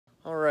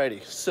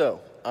Alrighty, so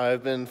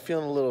I've been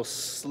feeling a little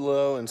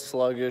slow and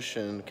sluggish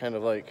and kind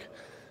of like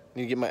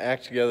need to get my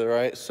act together,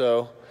 right?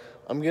 So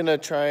I'm gonna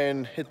try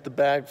and hit the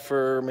bag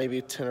for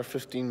maybe 10 or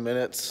 15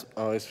 minutes.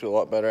 I always feel a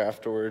lot better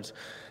afterwards,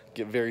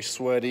 get very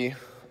sweaty.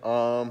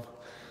 And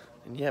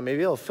yeah,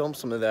 maybe I'll film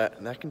some of that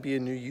and that can be a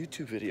new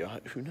YouTube video,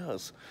 who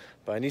knows?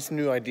 But I need some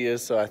new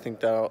ideas, so I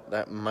think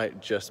that might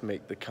just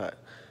make the cut.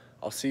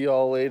 I'll see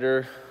y'all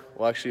later.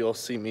 Well, actually, you'll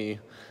see me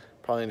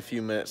probably in a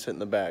few minutes hitting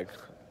the bag.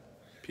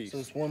 Peace. So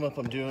this warm up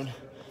I'm doing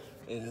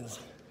is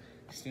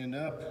stand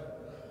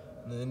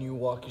up, and then you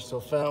walk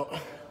yourself out.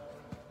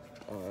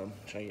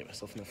 Try to get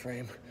myself in the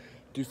frame.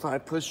 Do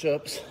 5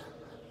 push-ups.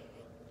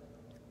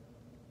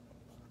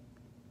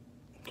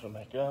 Come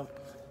back up,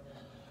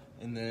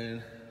 and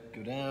then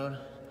go down.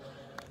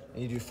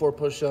 And you do 4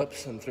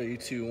 push-ups, and 3,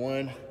 2,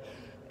 1.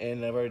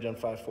 And I've already done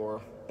 5,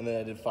 4, and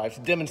then I did 5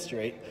 to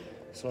demonstrate.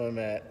 So I'm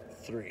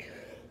at 3.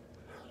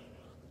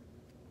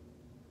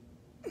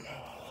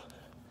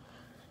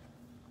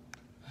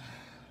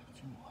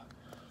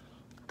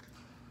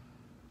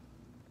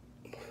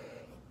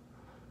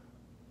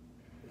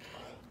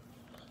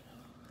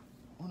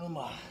 Uno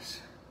más.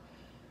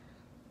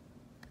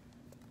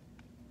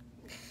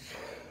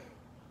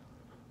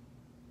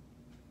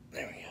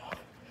 There we go.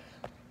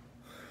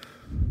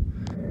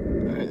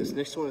 All right, this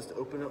next one is to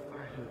open up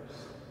our hips.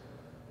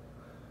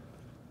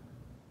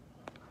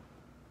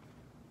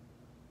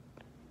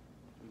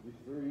 Maybe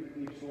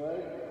 3 each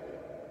leg.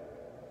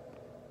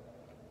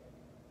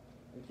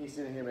 In case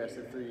you didn't hear me, I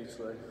said 3 each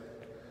leg.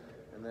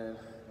 And then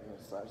I'm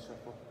gonna side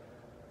shuffle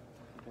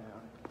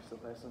down. So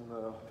nice and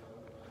low.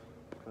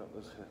 Open up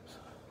those hips.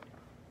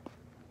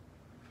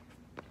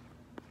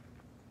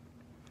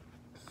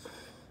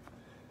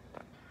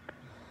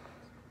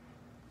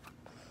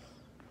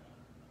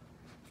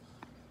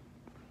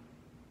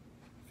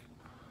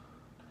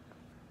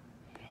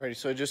 Alrighty,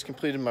 so I just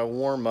completed my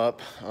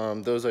warm-up.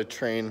 Those I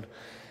train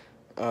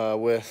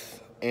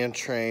with and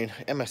train,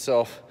 and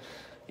myself.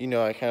 You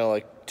know, I kind of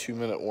like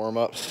 2-minute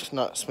warm-ups,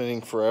 not spinning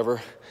forever.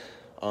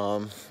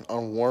 On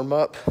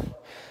warm-up,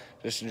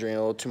 just to drain a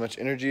little too much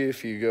energy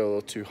if you go a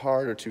little too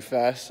hard or too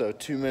fast. So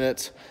 2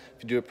 minutes,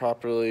 if you do it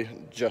properly,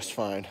 just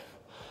fine.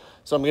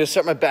 So I'm gonna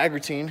start my bag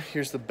routine.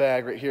 Here's the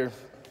bag right here.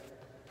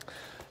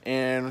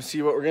 And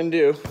see what we're gonna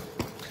do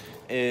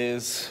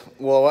is,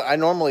 well, what I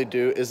normally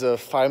do is a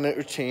 5-minute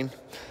routine.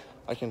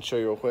 I can show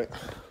you real quick.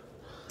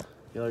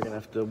 Y'all are gonna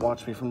have to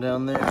watch me from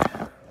down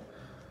there.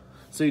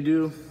 So you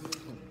do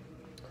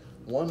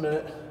 1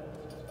 minute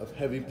of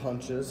heavy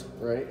punches,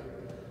 right?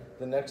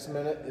 The next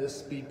minute is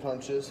speed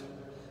punches.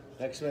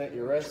 Next minute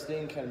you're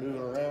resting, kind of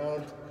moving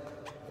around.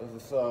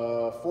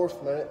 The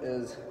 4th minute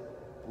is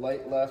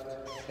light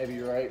left, heavy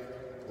right,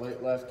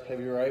 light left,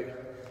 heavy right.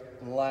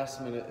 And the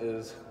last minute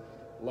is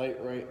light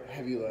right,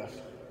 heavy left,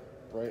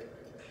 right?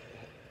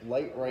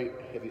 Light right,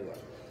 heavy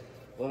left.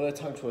 A little bit of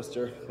tongue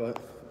twister, but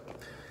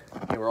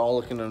hey, we're all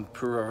looking to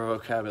improve our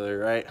vocabulary,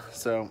 right?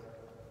 So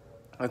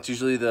that's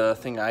usually the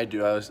thing I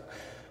do.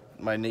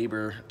 My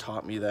neighbor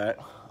taught me that.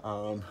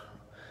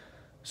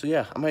 So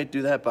yeah, I might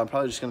do that, but I'm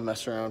probably just gonna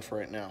mess around for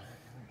right now.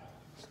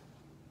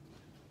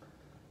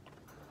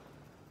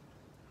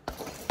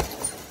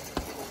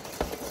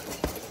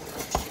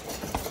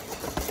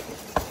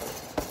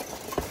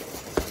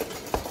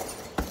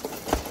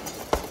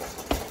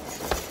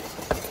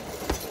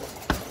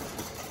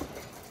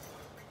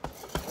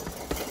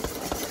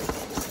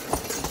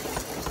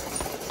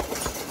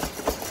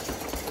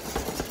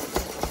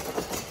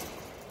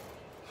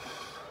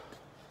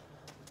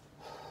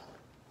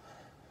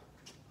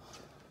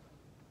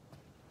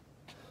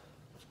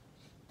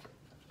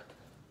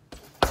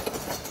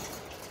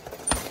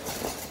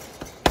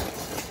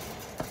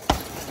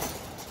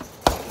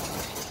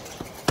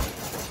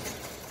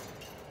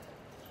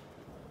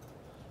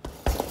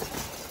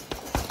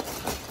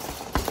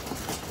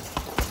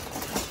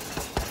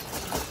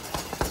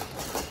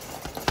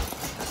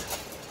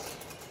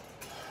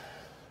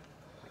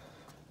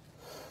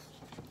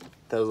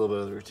 That was a little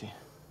bit of the routine.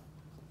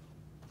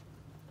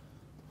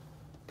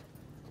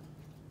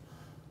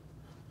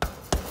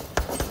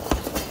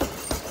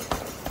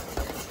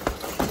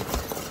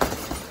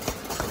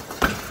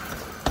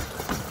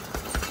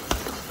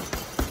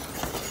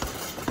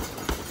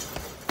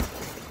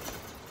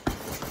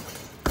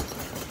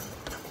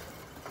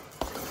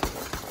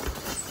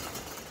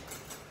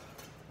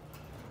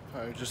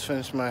 All right, just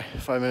finished my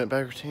 5-minute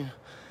bag routine.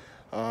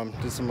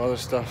 Did some other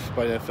stuff,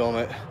 but I didn't film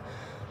it.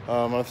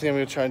 I think I'm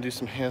gonna try and do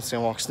some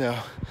handstand walks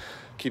now.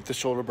 Keep the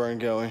shoulder burn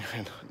going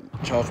and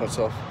challenge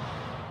myself.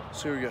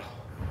 So here we go.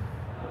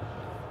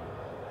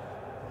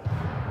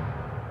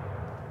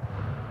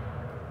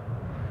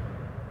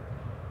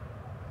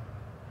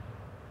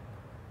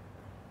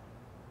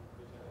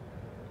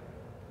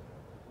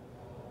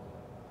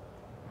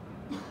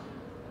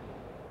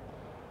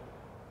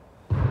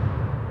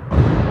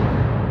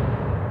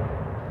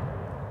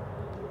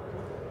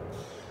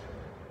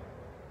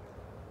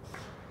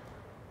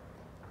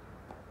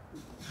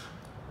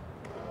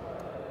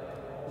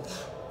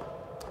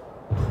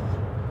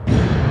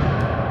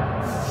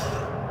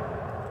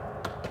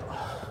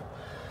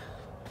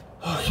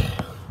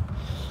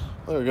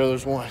 There we go,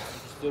 there's one.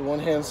 Did one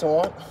handstand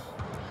walk.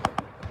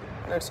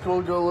 Next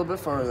goal, go a little bit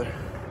farther.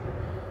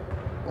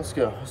 Let's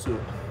go, let's do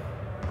it.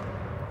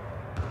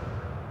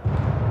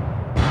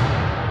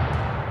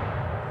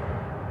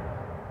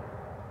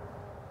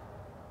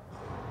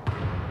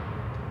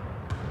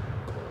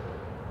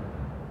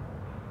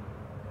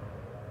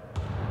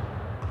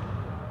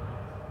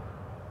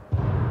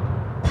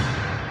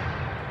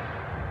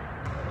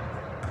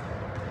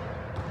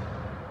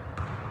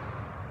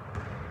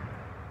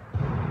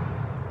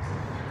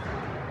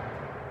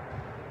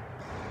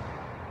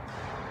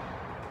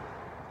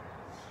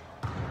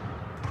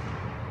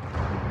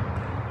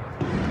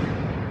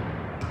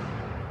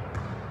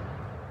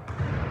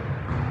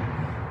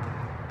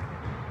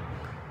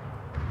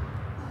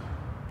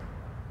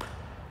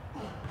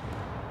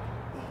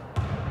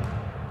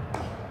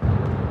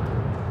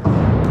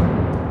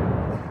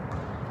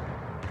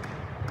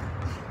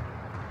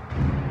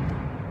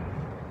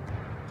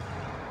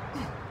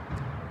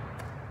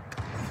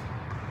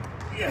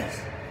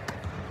 Yes.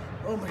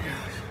 Oh my gosh.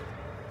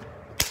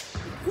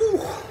 Whew.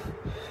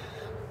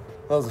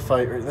 That was a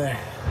fight right there.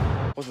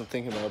 Wasn't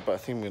thinking about it, but I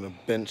think I'm gonna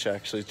bench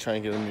actually, try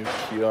and get a new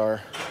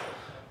PR.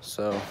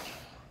 So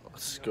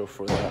let's go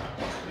for that.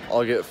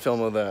 I'll get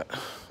film of that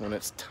when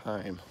it's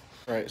time.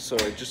 All right, so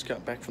I just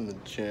got back from the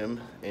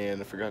gym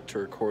and I forgot to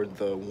record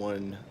the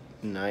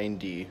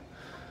 190,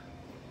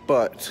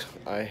 but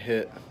I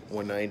hit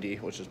 190,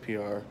 which is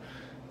PR.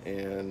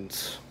 And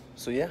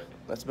so yeah,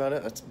 that's about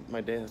it. That's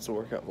my day. That's a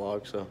workout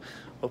vlog. So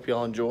hope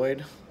y'all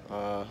enjoyed.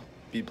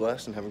 Be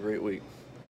blessed and have a great week.